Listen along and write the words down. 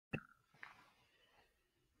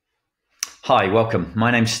Hi, welcome.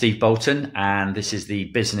 My name's Steve Bolton, and this is the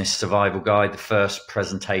Business Survival Guide, the first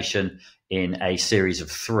presentation in a series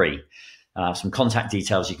of three. Some contact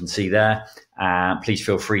details you can see there. Please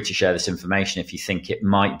feel free to share this information if you think it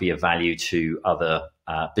might be of value to other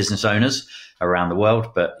business owners around the world,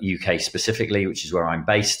 but UK specifically, which is where I'm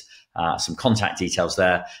based. Some contact details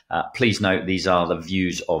there. Please note these are the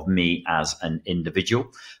views of me as an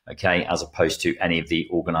individual, okay, as opposed to any of the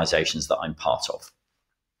organizations that I'm part of.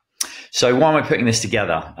 So why am I putting this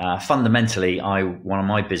together? Fundamentally, one of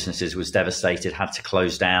my businesses was devastated, had to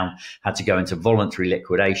close down, had to go into voluntary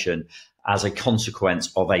liquidation as a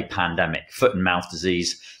consequence of a pandemic, foot and mouth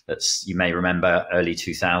disease. That's, you may remember, early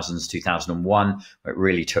 2000s, 2001, where it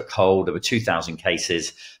really took hold. There were 2,000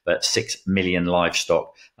 cases, but 6 million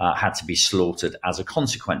livestock had to be slaughtered as a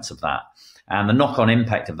consequence of that. And the knock-on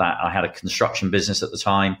impact of that, I had a construction business at the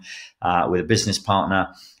time with a business partner,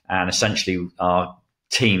 and essentially our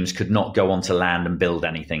teams could not go onto land and build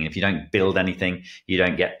anything. If you don't build anything, you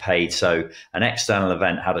don't get paid. So an external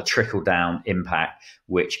event had a trickle-down impact,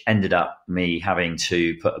 which ended up me having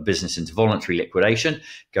to put a business into voluntary liquidation,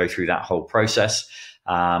 go through that whole process,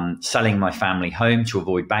 selling my family home to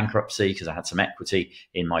avoid bankruptcy because I had some equity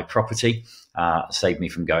in my property, saved me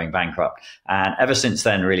from going bankrupt. And ever since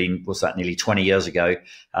then, really, was that nearly 20 years ago,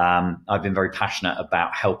 I've been very passionate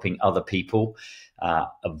about helping other people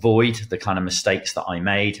avoid the kind of mistakes that I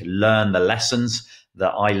made, learn the lessons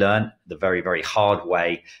that I learned the very, very hard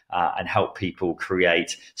way, and help people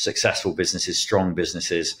create successful businesses, strong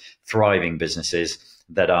businesses, thriving businesses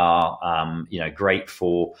that are, great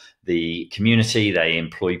for the community. They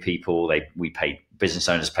employ people. Business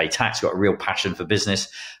owners pay tax. Got a real passion for business.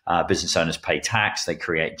 Business owners pay tax. They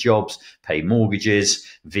create jobs, pay mortgages,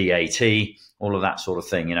 VAT, all of that sort of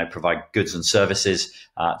thing. Provide goods and services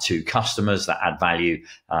to customers that add value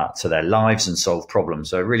to their lives and solve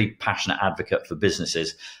problems. So a really passionate advocate for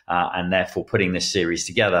businesses, and therefore putting this series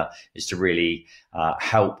together is to really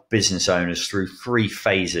help business owners through three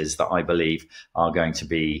phases that I believe are going to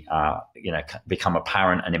be, become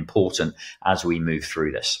apparent and important as we move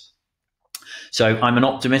through this. So I'm an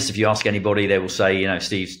optimist. If you ask anybody, they will say,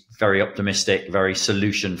 Steve's very optimistic, very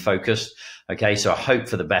solution focused. Okay, so I hope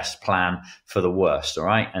for the best, plan for the worst. All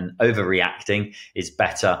right. And overreacting is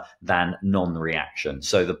better than non-reaction.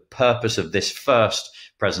 So the purpose of this first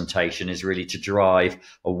presentation is really to drive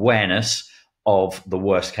awareness of the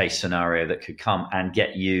worst case scenario that could come and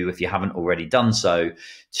get you, if you haven't already done so,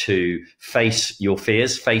 to face your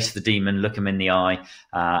fears, face the demon, look them in the eye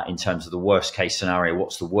in terms of the worst case scenario.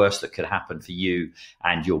 What's the worst that could happen for you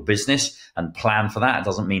and your business, and plan for that. It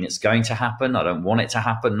doesn't mean it's going to happen. I don't want it to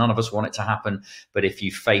happen. None of us want it to happen. But if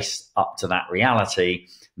you face up to that reality,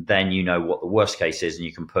 then you know what the worst case is, and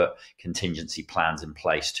you can put contingency plans in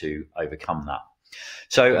place to overcome that.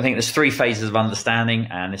 So I think there's three phases of understanding,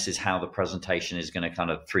 and this is how the presentation is going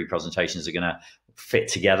to three presentations are going to fit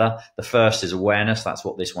together. The first is awareness. That's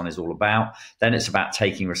what this one is all about. Then it's about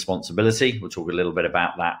taking responsibility. We'll talk a little bit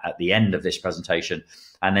about that at the end of this presentation.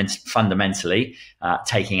 And then fundamentally,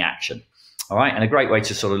 taking action. All right. And a great way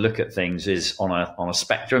to sort of look at things is on a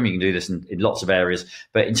spectrum. You can do this in lots of areas.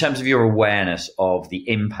 But in terms of your awareness of the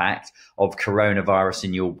impact of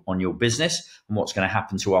coronavirus on your business and what's going to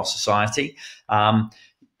happen to our society,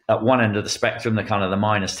 at one end of the spectrum, the kind of the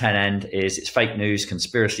 -10 end is it's fake news,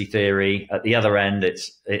 conspiracy theory. At the other end,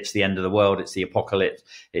 it's the end of the world. It's the apocalypse.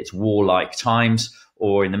 It's warlike times.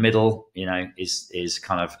 Or in the middle, is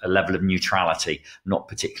kind of a level of neutrality, not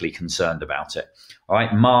particularly concerned about it. All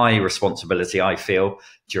right. My responsibility, I feel,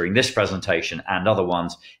 during this presentation and other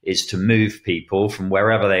ones, is to move people from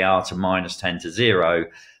wherever they are to -10 to 0,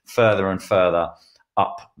 further and further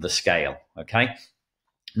up the scale. Okay.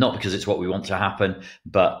 Not because it's what we want to happen,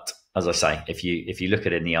 but as I say, if you look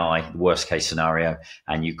at it in the eye, the worst case scenario,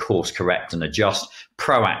 and you course correct and adjust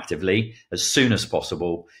proactively as soon as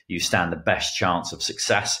possible, you stand the best chance of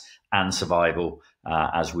success and survival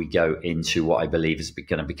as we go into what I believe is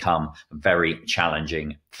going to become a very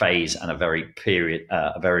challenging phase and a very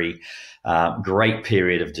great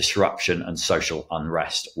period of disruption and social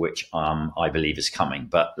unrest, which I believe is coming.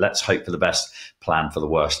 But let's hope for the best, plan for the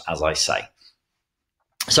worst, as I say.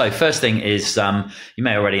 So first thing is, you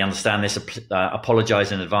may already understand this,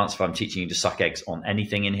 apologize in advance if I'm teaching you to suck eggs on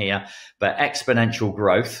anything in here, but exponential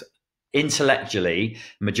growth, intellectually,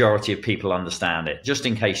 majority of people understand it. Just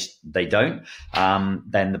in case they don't,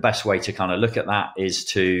 then the best way to kind of look at that is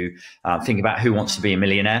to think about Who Wants to Be a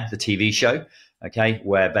Millionaire, the TV show, okay,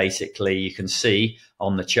 where basically you can see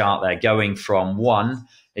on the chart there going from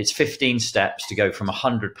it's 15 steps to go from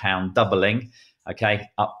 £100 doubling,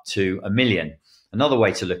 okay, up to £1 million. Another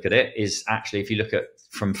way to look at it is actually, if you look at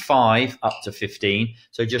from 5 up to 15.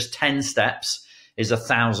 So just 10 steps is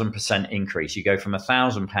 1,000% increase. You go from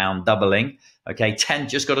 £1,000 doubling, okay, 10,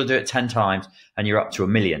 just got to do it 10 times and you're up to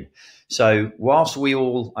 1 million. So whilst we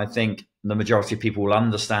all, I think the majority of people will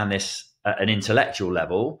understand this at an intellectual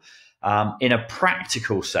level, in a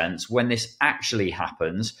practical sense, when this actually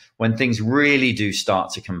happens, when things really do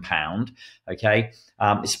start to compound, okay,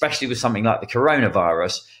 especially with something like the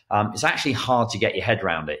coronavirus, it's actually hard to get your head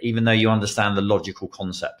around it, even though you understand the logical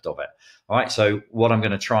concept of it. All right. So what I'm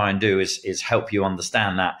going to try and do is help you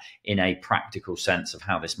understand that in a practical sense of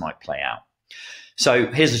how this might play out. So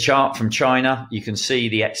here's a chart from China. You can see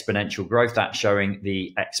the exponential growth. That's showing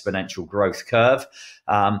the exponential growth curve.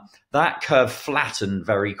 That curve flattened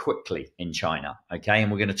very quickly in China. Okay.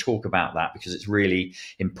 And we're going to talk about that because it's really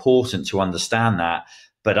important to understand that.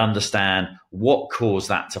 But understand what caused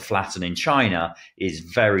that to flatten in China is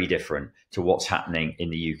very different to what's happening in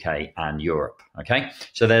the UK and Europe. Okay,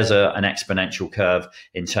 so there's an exponential curve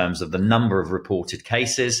in terms of the number of reported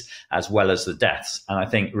cases as well as the deaths. And I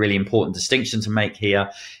think really important distinction to make here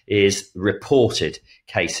is reported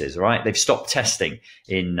cases. Right, they've stopped testing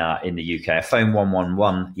in the UK. I phoned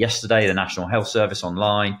 111 yesterday, the National Health Service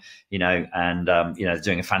online. And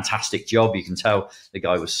doing a fantastic job. You can tell the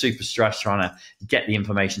guy was super stressed trying to get the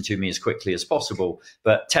information to me as quickly as possible.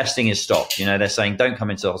 But testing is stopped. They're saying don't come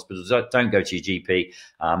into the hospital, don't go to your GP.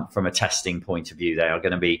 From a testing point of view, they're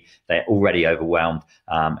already overwhelmed,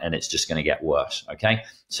 and it's just going to get worse. Okay,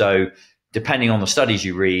 so depending on the studies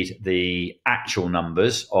you read, the actual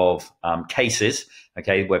numbers of cases,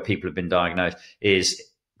 okay, where people have been diagnosed is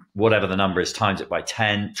whatever the number is, times it by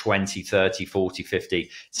 10, 20, 30, 40,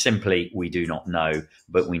 50. Simply, we do not know,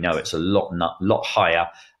 but we know it's a lot higher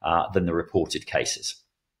than the reported cases.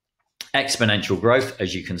 Exponential growth,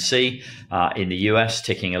 as you can see, in the US,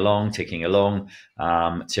 ticking along till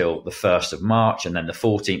the 1st of March. And then the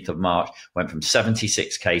 14th of March went from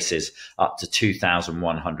 76 cases up to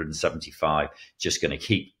 2,175. Just going to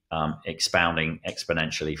keep expounding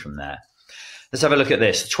exponentially from there. Let's have a look at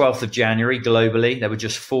this. 12th of January, globally, there were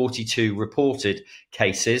just 42 reported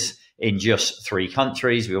cases in just 3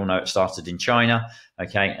 countries. We all know it started in China,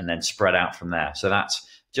 okay, and then spread out from there. So that's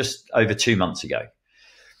just over 2 months ago.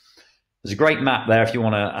 There's a great map there. If you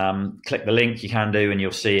want to click the link, you can do, and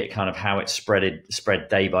you'll see it kind of how it spread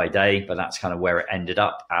day by day, but that's kind of where it ended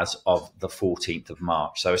up as of the 14th of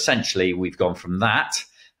March. So essentially, we've gone from that,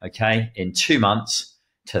 okay, in 2 months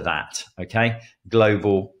to that, okay,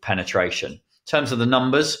 global penetration. In terms of the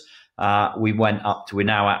numbers, we went up to, we're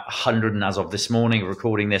now at 100, and as of this morning,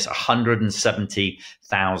 recording this,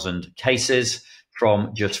 170,000 cases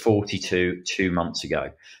from just 42 2 months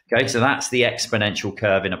ago. Okay, so that's the exponential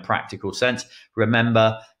curve in a practical sense.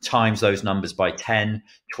 Remember, times those numbers by 10,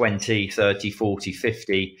 20, 30, 40,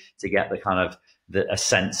 50 to get the kind of a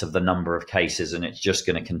sense of the number of cases, and it's just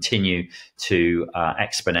going to continue to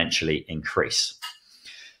exponentially increase.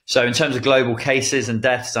 So in terms of global cases and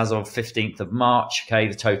deaths as of 15th of March, okay,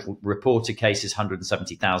 the total reported cases,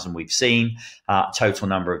 170,000 we've seen, total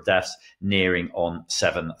number of deaths nearing on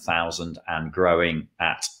 7,000 and growing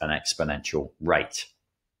at an exponential rate.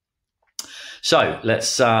 So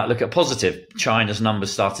let's look at positive. China's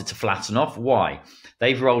numbers started to flatten off. Why?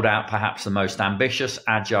 They've rolled out perhaps the most ambitious,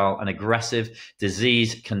 agile and aggressive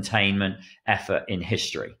disease containment effort in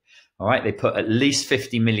history. All right, they put at least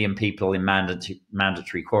 50 million people in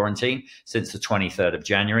mandatory quarantine since the 23rd of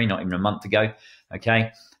January, not even a month ago.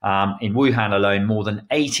 Okay, in Wuhan alone, more than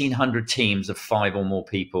 1,800 teams of 5 or more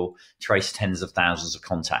people traced tens of thousands of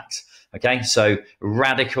contacts. Okay, so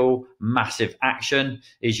radical, massive action.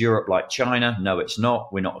 Is Europe like China? No, it's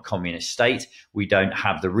not. We're not a communist state. We don't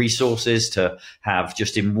have the resources to have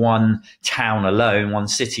just in one town alone, one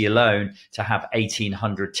city alone, to have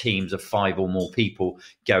 1,800 teams of 5 or more people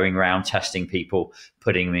going around testing people,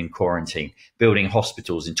 putting them in quarantine, building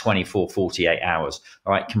hospitals in 24, 48 hours.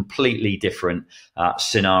 All right, completely different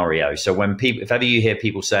scenario. So when people, if ever you hear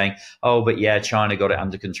people saying, oh, but yeah, China got it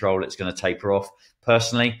under control, it's going to taper off.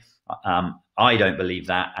 Personally, I don't believe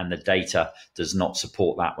that, and the data does not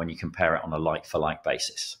support that when you compare it on a like-for-like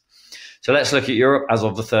basis. So let's look at Europe as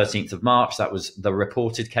of the 13th of March. That was the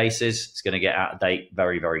reported cases. It's going to get out of date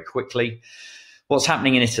very, very quickly. What's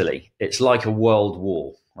happening in Italy? It's like a world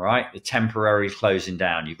war, all right? The temporary closing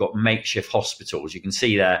down. You've got makeshift hospitals. You can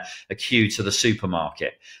see there a queue to the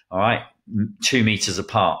supermarket, all right? 2 meters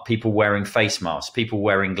apart, people wearing face masks, people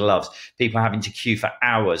wearing gloves, people having to queue for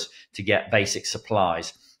hours to get basic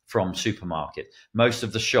supplies. from supermarket. Most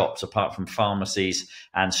of the shops, apart from pharmacies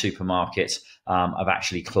and supermarkets, have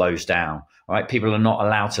actually closed down. All right, people are not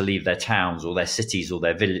allowed to leave their towns or their cities or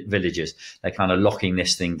their villages. They're kind of locking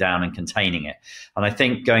this thing down and containing it. And I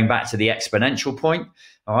think going back to the exponential point,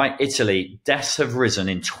 all right, Italy, deaths have risen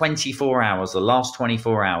in 24 hours, the last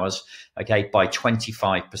 24 hours, okay, by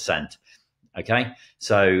 25%. Okay,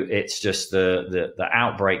 so it's just the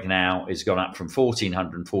outbreak now has gone up from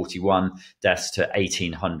 1,441 deaths to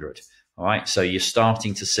 1,800. All right, so you're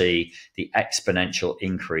starting to see the exponential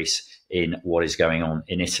increase in what is going on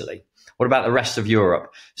in Italy. What about the rest of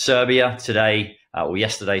Europe? Serbia today,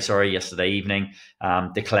 yesterday evening,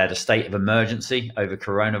 declared a state of emergency over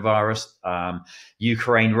coronavirus.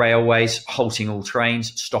 Ukraine railways halting all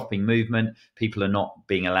trains, stopping movement. People are not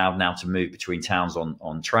being allowed now to move between towns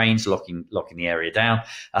on trains, locking the area down.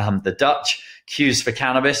 The Dutch queues for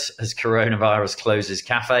cannabis as coronavirus closes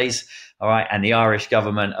cafes. All right, and the Irish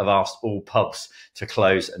government have asked all pubs to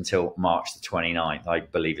close until March the 29th. I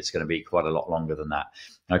believe it's going to be quite a lot longer than that.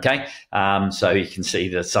 Okay, so you can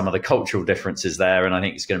see some of the cultural differences there, and I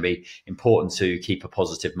think it's going to be important to keep a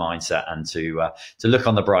positive mindset and to look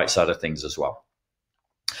on the bright side of things as well.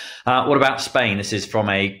 What about Spain? This is from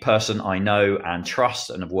a person I know and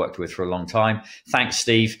trust and have worked with for a long time. Thanks,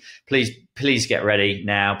 Steve. Please get ready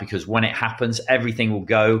now, because when it happens, everything will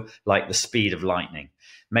go like the speed of lightning.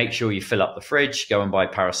 Make sure you fill up the fridge, go and buy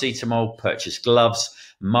paracetamol, purchase gloves,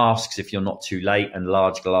 masks if you're not too late, and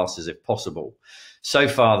large glasses if possible. So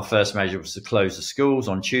far, the first measure was to close the schools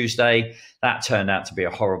on Tuesday. That turned out to be a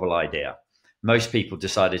horrible idea. Most people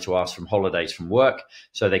decided to ask for holidays from work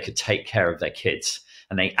so they could take care of their kids.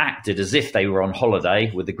 And they acted as if they were on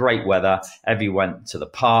holiday with the great weather. Everyone went to the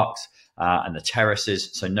parks and the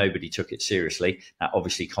terraces, so nobody took it seriously. That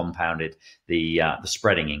obviously compounded the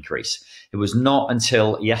spreading increase. It was not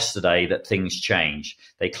until yesterday that things changed.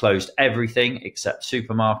 They closed everything except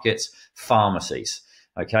supermarkets, pharmacies.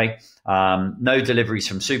 Okay, no deliveries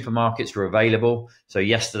from supermarkets were available. So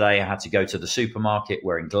yesterday I had to go to the supermarket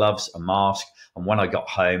wearing gloves, a mask, and when I got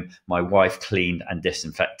home, my wife cleaned and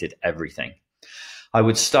disinfected everything. I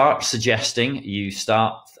would suggest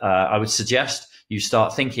you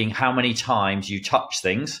start thinking how many times you touch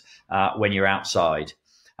things when you're outside.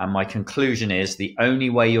 And my conclusion is the only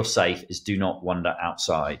way you're safe is do not wander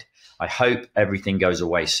outside. I hope everything goes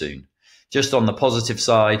away soon. Just on the positive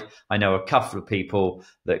side, I know a couple of people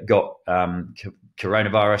that got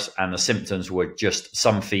coronavirus and the symptoms were just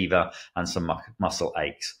some fever and some muscle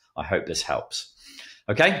aches. I hope this helps.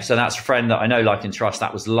 Okay, so that's a friend that I know, like, and trust.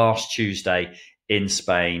 That was last Tuesday in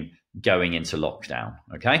Spain going into lockdown.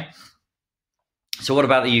 Okay. So what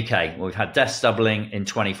about the UK? Well, we've had deaths doubling in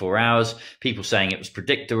 24 hours, people saying it was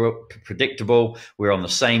predictable. We're on the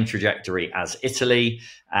same trajectory as Italy.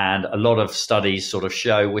 And a lot of studies sort of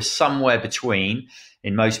show we're somewhere between,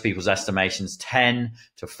 in most people's estimations, 10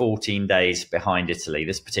 to 14 days behind Italy.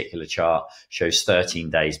 This particular chart shows 13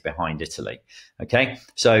 days behind Italy. Okay,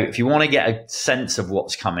 so if you want to get a sense of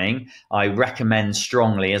what's coming, I recommend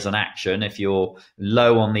strongly as an action, if you're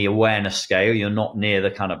low on the awareness scale, you're not near the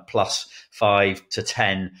kind of +5 to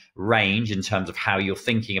 10 range in terms of how you're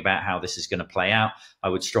thinking about how this is going to play out, I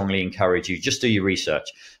would strongly encourage you, just do your research.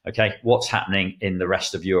 Okay, what's happening in the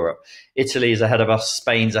rest of Europe? Italy is ahead of us.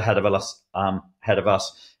 Spain's ahead of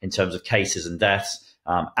us in terms of cases and deaths,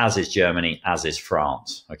 as is Germany, as is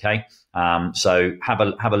France. Okay, so have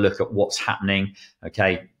a look at what's happening.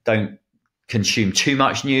 Okay, don't consume too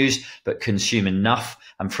much news, but consume enough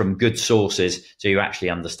and from good sources so you actually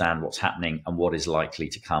understand what's happening and what is likely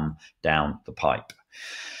to come down the pipe.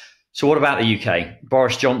 So what about the UK?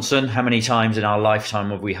 Boris Johnson, how many times in our lifetime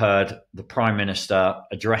have we heard the Prime Minister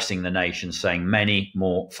addressing the nation saying many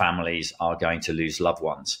more families are going to lose loved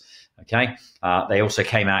ones? Okay. They also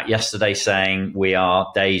came out yesterday saying we are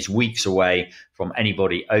days, weeks away from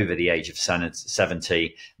anybody over the age of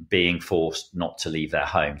 70 being forced not to leave their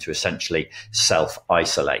home, to essentially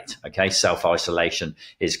self-isolate. Okay. Self-isolation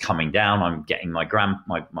is coming down. I'm getting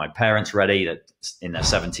my parents ready, that in their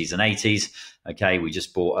 70s and 80s. Okay, we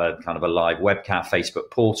just bought a kind of a live webcam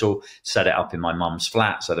Facebook portal, set it up in my mum's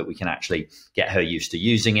flat so that we can actually get her used to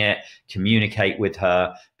using it, communicate with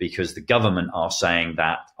her, because the government are saying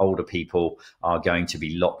that older people are going to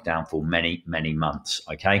be locked down for many, many months.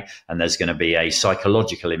 Okay, and there's going to be a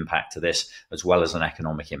psychological impact to this as well as an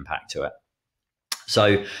economic impact to it.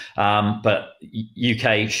 So, but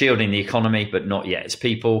UK shielding the economy, but not yet its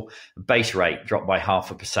people. Base rate dropped by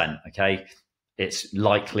 0.5%. Okay. It's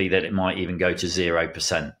likely that it might even go to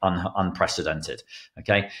 0%, unprecedented.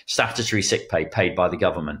 Okay, statutory sick pay paid by the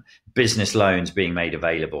government business loans being made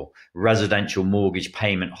available, residential mortgage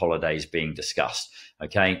payment holidays being discussed.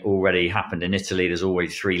 Okay, already happened in Italy. There's already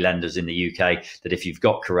 3 lenders in the UK that if you've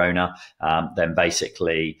got corona, then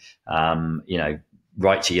basically,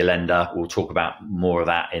 write to your lender. We'll talk about more of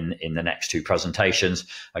that in the next 2 presentations.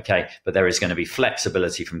 Okay, but there is going to be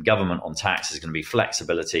flexibility from government on tax. There's going to be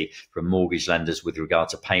flexibility from mortgage lenders with regard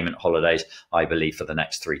to payment holidays, I believe, for the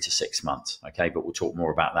next 3 to 6 months. Okay, but we'll talk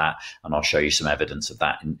more about that, and I'll show you some evidence of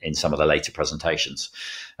that in some of the later presentations.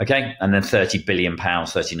 Okay, and then £30 billion,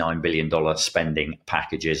 $39 billion spending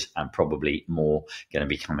packages, and probably more going to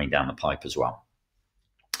be coming down the pipe as well.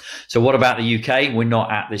 So what about the UK? We're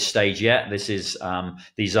not at this stage yet. These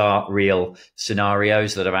are real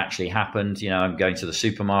scenarios that have actually happened. I'm going to the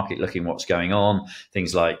supermarket, looking what's going on.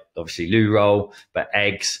 Things like obviously loo roll, but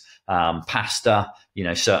eggs, pasta,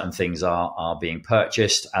 certain things are being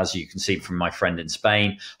purchased. As you can see from my friend in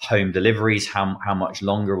Spain, home deliveries, how much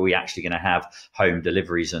longer are we actually going to have home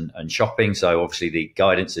deliveries and shopping? So obviously the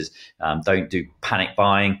guidance is don't do panic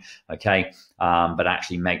buying, okay? But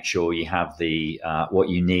actually make sure you have the what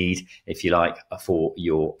you need, if you like, for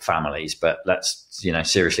your families. But let's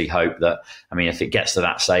seriously hope that, if it gets to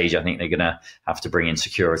that stage, I think they're going to have to bring in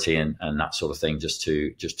security and that sort of thing just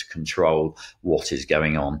to control what is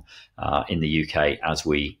going on in the UK as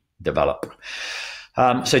we develop.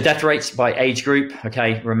 So death rates by age group.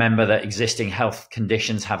 Okay, remember that existing health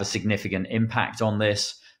conditions have a significant impact on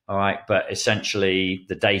this. All right, but essentially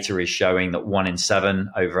the data is showing that 1 in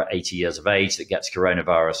 7 over 80 years of age that gets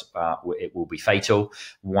coronavirus, it will be fatal.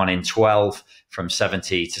 1 in 12 from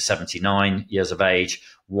 70 to 79 years of age.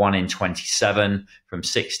 1 in 27 from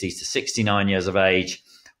 60 to 69 years of age.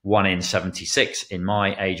 1 in 76 in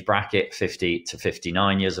my age bracket, 50 to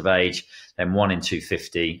 59 years of age, then 1 in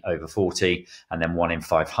 250 over 40, and then 1 in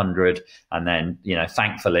 500. And then,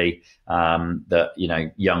 thankfully,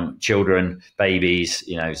 young children, babies,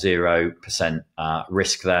 0%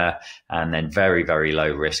 risk there, and then very, very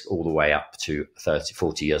low risk all the way up to 30,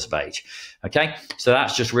 40 years of age. Okay, so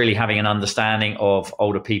that's just really having an understanding of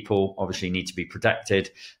older people obviously need to be protected.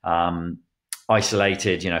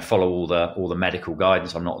 Isolated, follow all the medical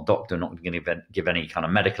guidance. I'm not a doctor, not going to give any kind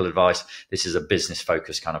of medical advice. This is a business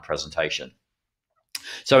focused kind of presentation.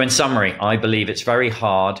 So in summary, I believe it's very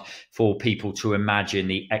hard for people to imagine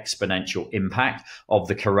the exponential impact of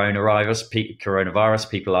the coronavirus.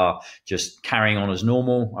 People are just carrying on as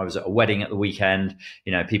normal. I was at a wedding at the weekend.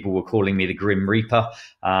 People were calling me the Grim Reaper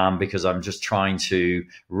because I'm just trying to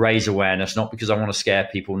raise awareness, not because I want to scare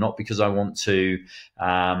people, not because I want to,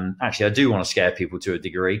 actually, I do want to scare people to a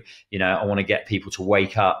degree. I want to get people to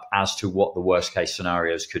wake up as to what the worst case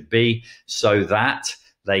scenarios could be so that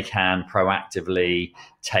they can proactively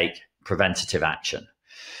take preventative action.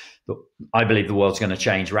 But I believe the world's going to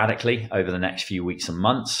change radically over the next few weeks and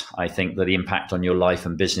months. I think that the impact on your life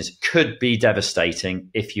and business could be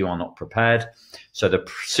devastating if you are not prepared. So the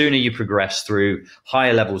sooner you progress through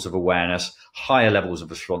higher levels of awareness, higher levels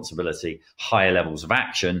of responsibility, higher levels of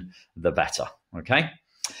action, the better. Okay.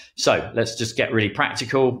 So let's just get really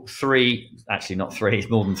practical. 3, actually not 3,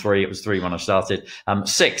 it's more than 3. It was 3 when I started.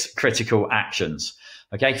 6 critical actions.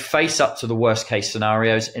 Okay, face up to the worst case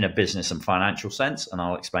scenarios in a business and financial sense, and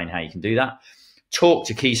I'll explain how you can do that. Talk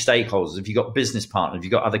to key stakeholders. If you've got business partners, if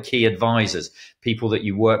you've got other key advisors, people that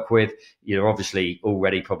you work with, you're obviously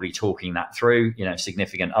already probably talking that through,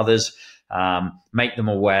 significant others. Make them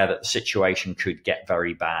aware that the situation could get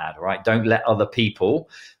very bad, right? Don't let other people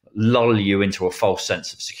lull you into a false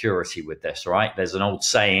sense of security with this, right? There's an old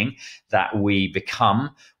saying that we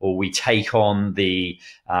become, or we take on the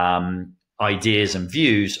ideas and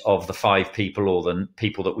views of the 5 people or the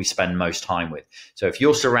people that we spend most time with. So if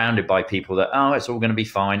you're surrounded by people that, it's all going to be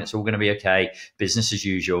fine, it's all going to be okay, business as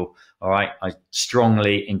usual, all right, I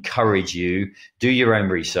strongly encourage you, do your own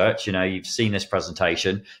research. You've seen this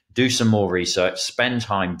presentation, do some more research, spend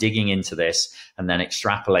time digging into this and then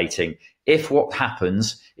extrapolating. If what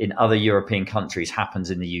happens in other European countries happens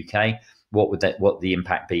in the UK, what the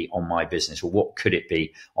impact be on my business, or what could it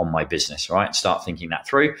be on my business, right? Start thinking that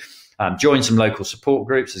through. Join some local support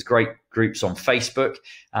groups. There's great groups on Facebook,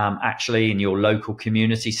 actually, in your local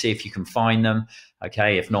community. See if you can find them.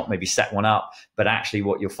 Okay, if not, maybe set one up. But actually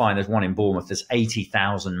what you'll find, there's one in Bournemouth, there's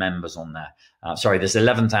 80,000 members on there. There's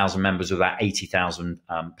 11,000 members with about 80,000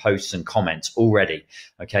 posts and comments already,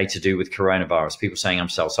 okay, to do with coronavirus. People saying I'm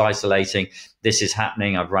self-isolating, this is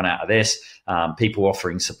happening, I've run out of this. People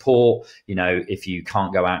offering support, if you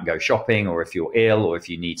can't go out and go shopping, or if you're ill, or if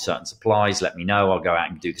you need certain supplies, let me know, I'll go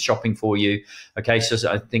out and do the shopping for you. Okay,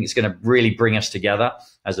 so I think it's going to really bring us together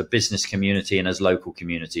as a business community and as local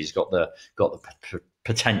communities. Got the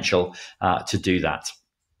potential to do that.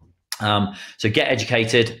 So get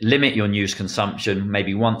educated, limit your news consumption,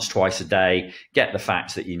 maybe once, twice a day, get the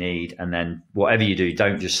facts that you need. And then whatever you do,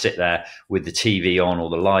 don't just sit there with the TV on or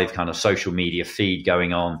the live kind of social media feed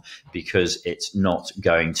going on, because it's not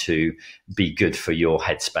going to be good for your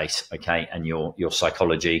headspace, okay, and your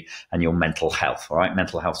psychology and your mental health. All right,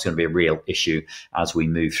 mental health is going to be a real issue as we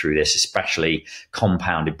move through this, especially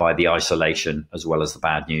compounded by the isolation as well as the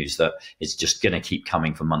bad news that is just going to keep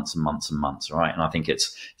coming for months and months and months. All right, and I think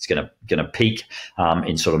it's going to peak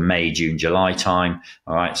in sort of May, June, July time.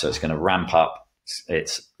 All right, so it's going to ramp up.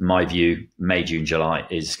 It's my view, May, June, July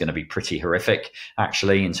is going to be pretty horrific,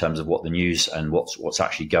 actually, in terms of what the news and what's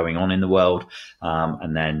actually going on in the world.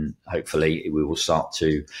 And then hopefully we will start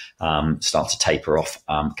to taper off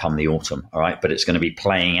come the autumn. All right, but it's going to be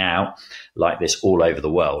playing out like this all over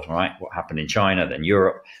the world. All right, what happened in China, then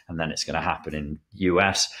Europe, and then it's going to happen in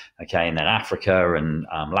US, okay, and then Africa and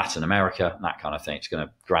Latin America, that kind of thing. It's going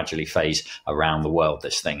to gradually phase around the world,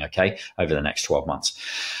 this thing, okay, over the next 12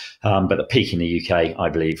 months. But the peak in the UK, I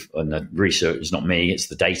believe, and the research is not me, it's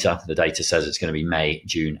the data. The data says it's going to be May,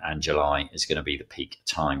 June, and July is going to be the peak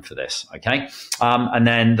time for this, okay? And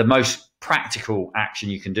then the most practical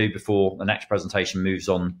action you can do before the next presentation moves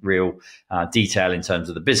on real detail in terms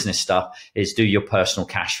of the business stuff is do your personal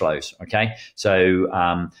cash flows, okay?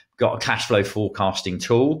 So got a cash flow forecasting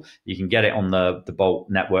tool. You can get it on the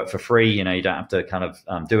Bolt network for free. You know, you don't have to kind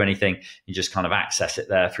of do anything. You just kind of access it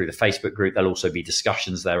there through the Facebook group. There'll also be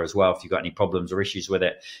discussions there as well. If you've got any problems or issues with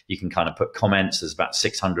it, you can kind of put comments. There's about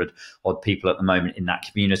 600 odd people at the moment in that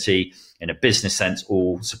community, in a business sense,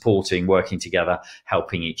 all supporting, working together,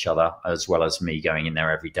 helping each other, as well as me going in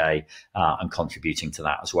there every day and contributing to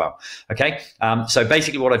that as well. Okay, so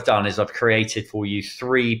basically what I've done is I've created for you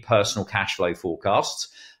 3 personal cash flow forecasts.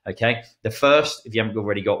 Okay, the first, if you haven't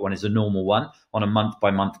already got one, is a normal one on a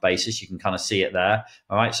month-by-month basis. You can kind of see it there.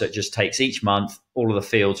 All right, so it just takes each month. All of the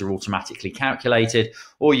fields are automatically calculated.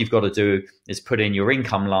 All you've got to do is put in your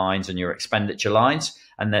income lines and your expenditure lines,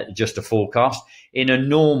 and that's just a forecast. In a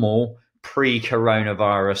normal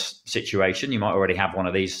pre-coronavirus situation, you might already have one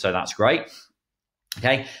of these, so that's great.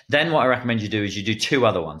 Okay, then what I recommend you do is you do 2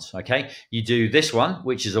 other ones. Okay, you do this one,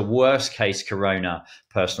 which is a worst case corona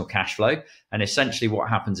personal cash flow. And essentially what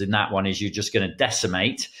happens in that one is you're just going to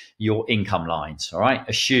decimate your income lines. All right,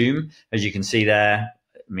 assume, as you can see there,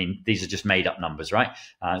 I mean, these are just made up numbers, right?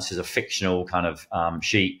 This is a fictional kind of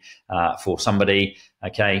sheet for somebody,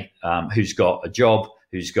 okay, who's got a job,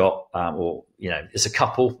 who's got, or, you know, it's a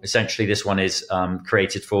couple. Essentially, this one is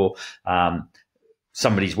created for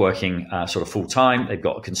somebody's working sort of full time. They've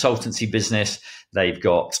got a consultancy business. They've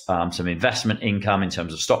got some investment income in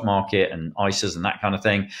terms of stock market and ISAs and that kind of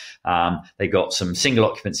thing. They've got some single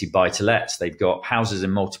occupancy buy-to-lets. They've got houses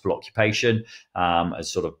in multiple occupation, a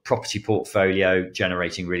sort of property portfolio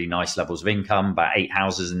generating really nice levels of income, about 8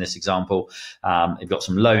 houses in this example. They've got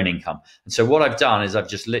some loan income. And so what I've done is I've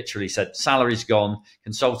just literally said salary's gone,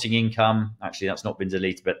 consulting income, actually that's not been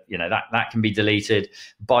deleted, but you know, that can be deleted.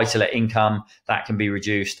 Buy-to-let income, that can be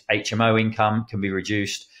reduced. HMO income can be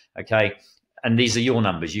reduced, okay? And these are your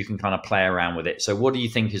numbers. You can kind of play around with it. So what do you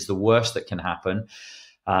think is the worst that can happen?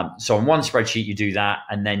 So on one spreadsheet, you do that,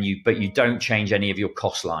 and then but you don't change any of your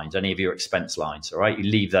cost lines, any of your expense lines, all right? You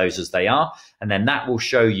leave those as they are, and then that will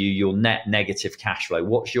show you your net negative cash flow.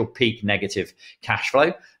 What's your peak negative cash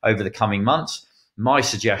flow over the coming months? My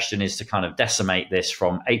suggestion is to kind of decimate this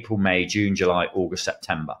from April, May, June, July, August,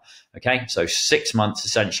 September. Okay, so 6 months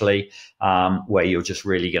essentially, where you're just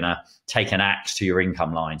really going to take an axe to your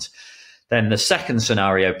income lines. Then the second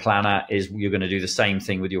scenario planner is you're going to do the same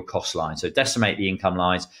thing with your cost line. So decimate the income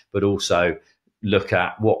lines, but also look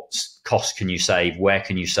at what costs can you save, where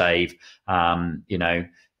can you save, you know,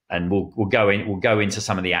 and we'll go into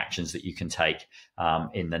some of the actions that you can take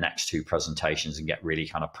in the next 2 presentations and get really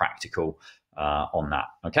kind of practical on that.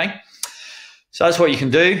 Okay. So that's what you can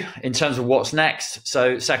do in terms of what's next.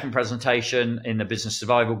 So second presentation in the business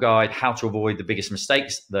survival guide, how to avoid the biggest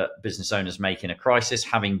mistakes that business owners make in a crisis,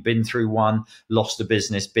 having been through one, lost a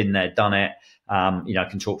business, been there, done it. You know, I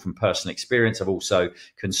can talk from personal experience. I've also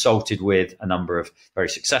consulted with a number of very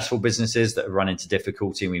successful businesses that have run into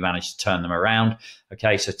difficulty and we managed to turn them around.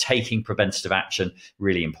 Okay, so taking preventative action,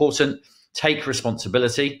 really important. Take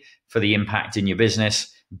responsibility for the impact in your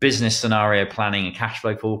business. Business scenario planning and cash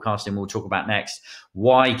flow forecasting we'll talk about next.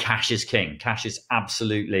 Why cash is king. Cash is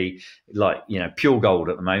absolutely like, you know, pure gold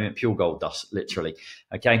at the moment, pure gold dust, literally.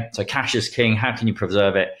 Okay, so cash is king. How can you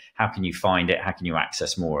preserve it? How can you find it? How can you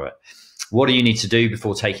access more of it? What do you need to do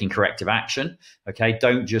before taking corrective action? Okay,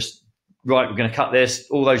 don't just, right, we're going to cut this.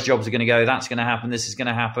 All those jobs are going to go. That's going to happen. This is going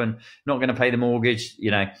to happen. Not going to pay the mortgage.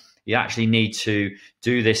 You know, You actually need to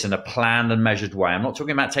do this in a planned and measured way. I'm not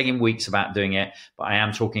talking about taking weeks about doing it, but I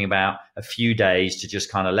am talking about a few days to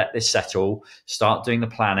just kind of let this settle, start doing the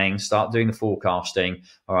planning, start doing the forecasting,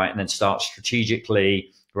 all right, and then start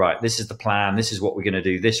strategically, right, this is the plan, this is what we're going to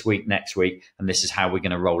do this week, next week, and this is how we're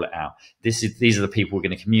going to roll it out. These are the people we're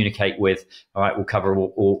going to communicate with, all right, we'll cover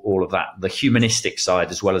all of that, the humanistic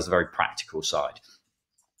side as well as the very practical side.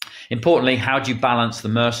 Importantly, how do you balance the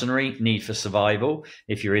mercenary need for survival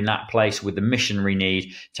if you're in that place with the missionary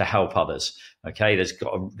need to help others? Okay,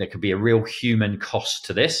 there could be a real human cost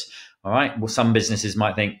to this. All right, well, some businesses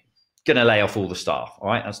might think, going to lay off all the staff. All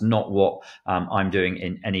right, that's not what I'm doing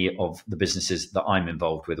in any of the businesses that I'm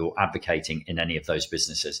involved with or advocating in any of those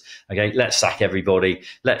businesses. Okay, let's sack everybody,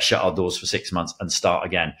 let's shut our doors for 6 months and start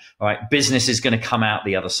again. All right, business is going to come out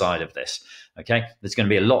the other side of this. Okay, there's going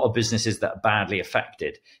to be a lot of businesses that are badly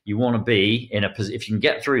affected. You want to be in a position, if you can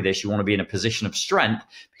get through this, you want to be in a position of strength,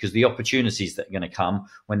 because the opportunities that are going to come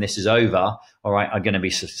when this is over, all right, are going to be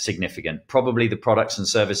significant. Probably the products and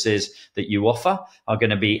services that you offer are going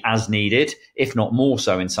to be as needed, if not more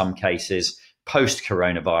so in some cases,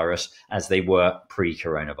 post-coronavirus as they were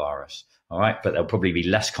pre-coronavirus. All right, but there'll probably be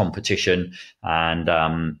less competition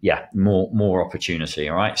and more opportunity.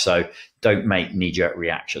 All right, so don't make knee-jerk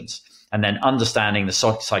reactions. And then understanding the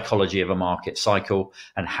psychology of a market cycle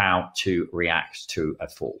and how to react to a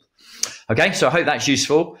fall. Okay, so I hope that's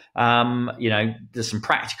useful. There's some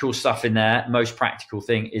practical stuff in there. Most practical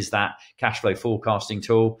thing is that cash flow forecasting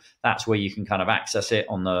tool. That's where you can kind of access it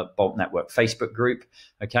on the Bolt Network Facebook group.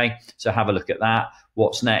 Okay, so have a look at that.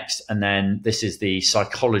 What's next? And then this is the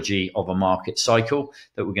psychology of a market cycle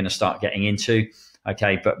that we're going to start getting into.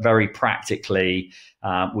 Okay, but very practically,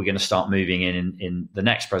 we're going to start moving in the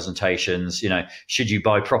next presentations. Should you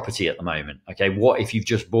buy property at the moment? Okay, what if you've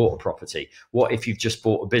just bought a property? What if you've just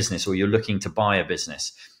bought a business or you're looking to buy a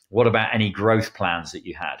business? What about any growth plans that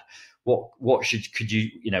you had? What should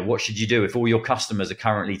you do if all your customers are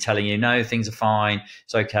currently telling you, no, things are fine,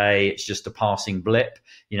 it's okay, it's just a passing blip?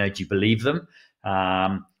 Do you believe them?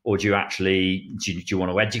 Or do you want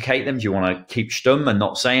to educate them? Do you want to keep stum and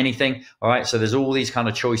not say anything? All right. So there's all these kind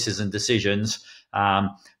of choices and decisions,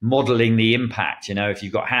 modeling the impact. If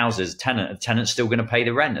you've got houses, a tenant's still going to pay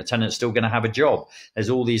the rent, a tenant's still going to have a job. There's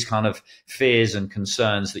all these kind of fears and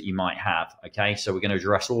concerns that you might have. Okay. So we're going to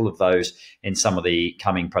address all of those in some of the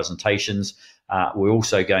coming presentations. We're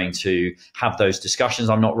also going to have those discussions.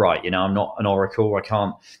 I'm not right. I'm not an oracle. I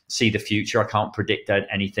can't see the future. I can't predict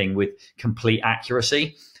anything with complete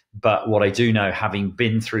accuracy. But what I do know, having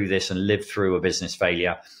been through this and lived through a business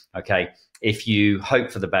failure, okay, if you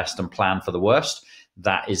hope for the best and plan for the worst,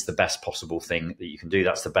 that is the best possible thing that you can do.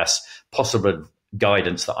 That's the best possible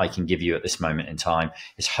guidance that I can give you at this moment in time,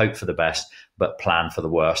 is hope for the best, but plan for the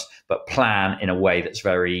worst, but plan in a way that's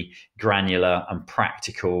very granular and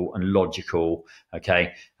practical and logical.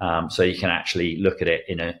 Okay. So you can actually look at it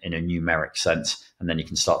in a numeric sense, and then you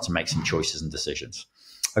can start to make some choices and decisions.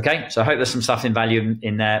 Okay, so I hope there's some stuff in value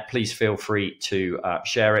in there. Please feel free to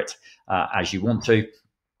share it as you want to.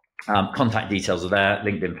 Contact details are there,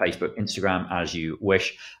 LinkedIn, Facebook, Instagram, as you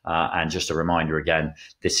wish. And just a reminder again,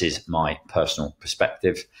 this is my personal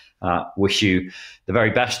perspective. Wish you the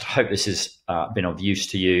very best. Hope this has been of use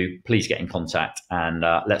to you. Please get in contact and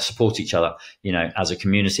let's support each other, as a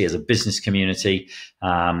community, as a business community,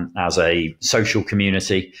 as a social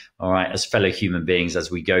community, all right, as fellow human beings,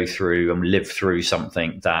 as we go through and live through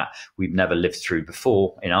something that we've never lived through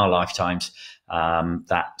before in our lifetimes.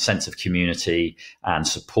 That sense of community and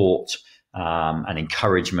support and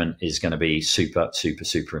encouragement is going to be super, super,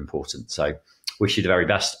 super important. So wish you the very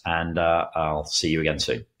best, and I'll see you again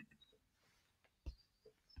soon.